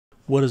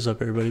What is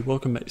up, everybody?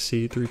 Welcome back to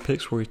C3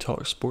 Picks, where we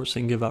talk sports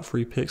and give out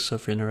free picks. So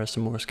if you're interested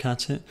in more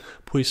content,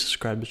 please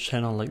subscribe to the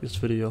channel and like this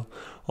video.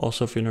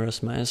 Also, if you're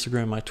interested in my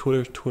Instagram, my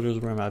Twitter is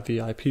where my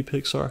VIP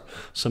picks are.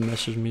 So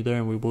message me there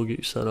and we will get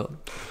you set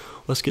up.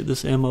 Let's get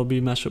this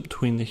MLB matchup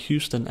between the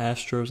Houston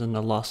Astros and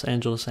the Los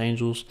Angeles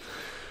Angels.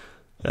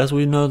 As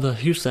we know, the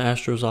Houston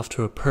Astros off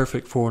to a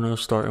perfect 4-0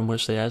 start in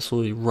which they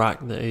absolutely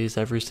rocked the A's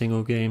every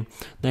single game.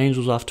 The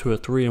Angels off to a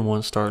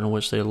 3-1 start in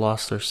which they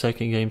lost their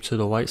second game to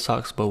the White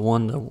Sox but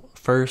won the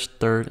first,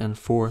 third, and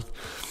fourth.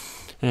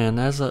 And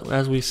as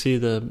we see,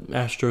 the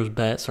Astros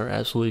bats are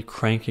absolutely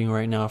cranking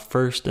right now.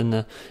 First in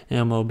the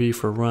MLB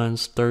for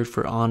runs, third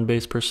for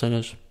on-base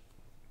percentage,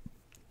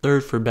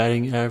 third for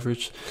batting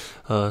average,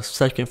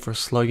 second for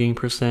slugging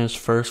percentage,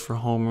 first for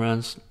home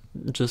runs.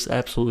 Just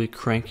absolutely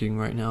cranking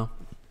right now.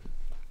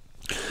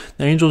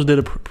 The Angels did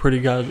a pretty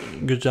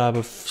good job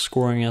of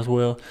scoring as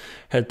well.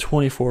 Had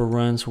 24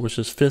 runs, which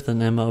is 5th in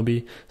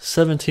MLB,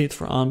 17th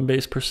for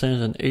on-base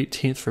percentage, and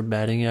 18th for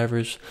batting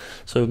average.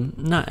 So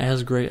not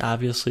as great,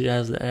 obviously,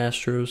 as the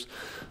Astros.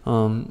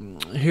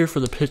 Here for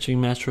the pitching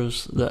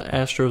matchups, the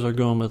Astros are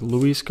going with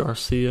Luis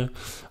Garcia.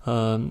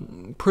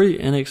 Pretty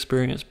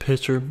inexperienced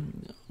pitcher.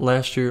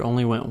 Last year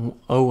only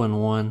went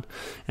 0-1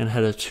 and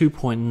had a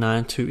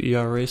 2.92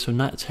 ERA, so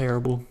not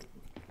terrible.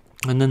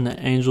 And then the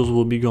Angels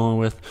will be going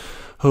with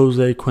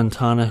Jose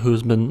Quintana,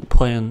 who's been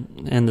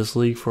playing in this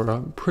league for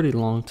a pretty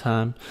long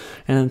time,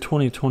 and in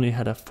 2020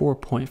 had a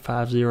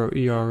 4.50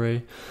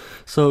 ERA.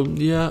 So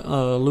yeah,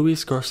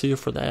 Luis Garcia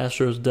for the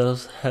Astros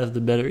does have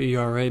the better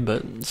ERA,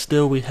 but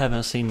still we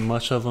haven't seen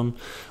much of him.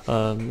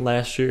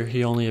 Last year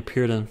he only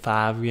appeared in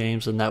 5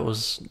 games, and that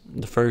was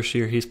the first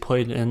year he's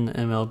played in the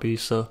MLB.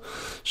 So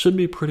should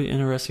be a pretty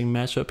interesting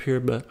matchup here,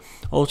 but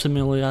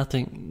ultimately I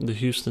think the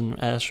Houston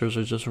Astros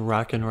are just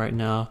rocking right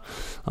now.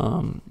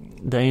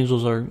 The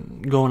Angels are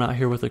going out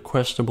here with a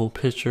questionable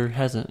pitcher,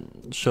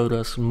 hasn't showed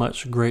us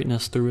much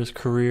greatness through his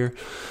career.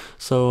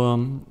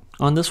 So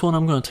on this one,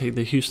 I'm going to take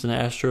the Houston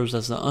Astros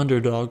as the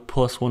underdog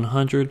plus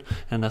 100,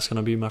 and that's going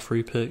to be my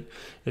free pick.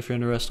 If you're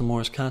interested in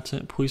more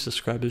content, please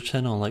subscribe to the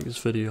channel and like this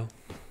video.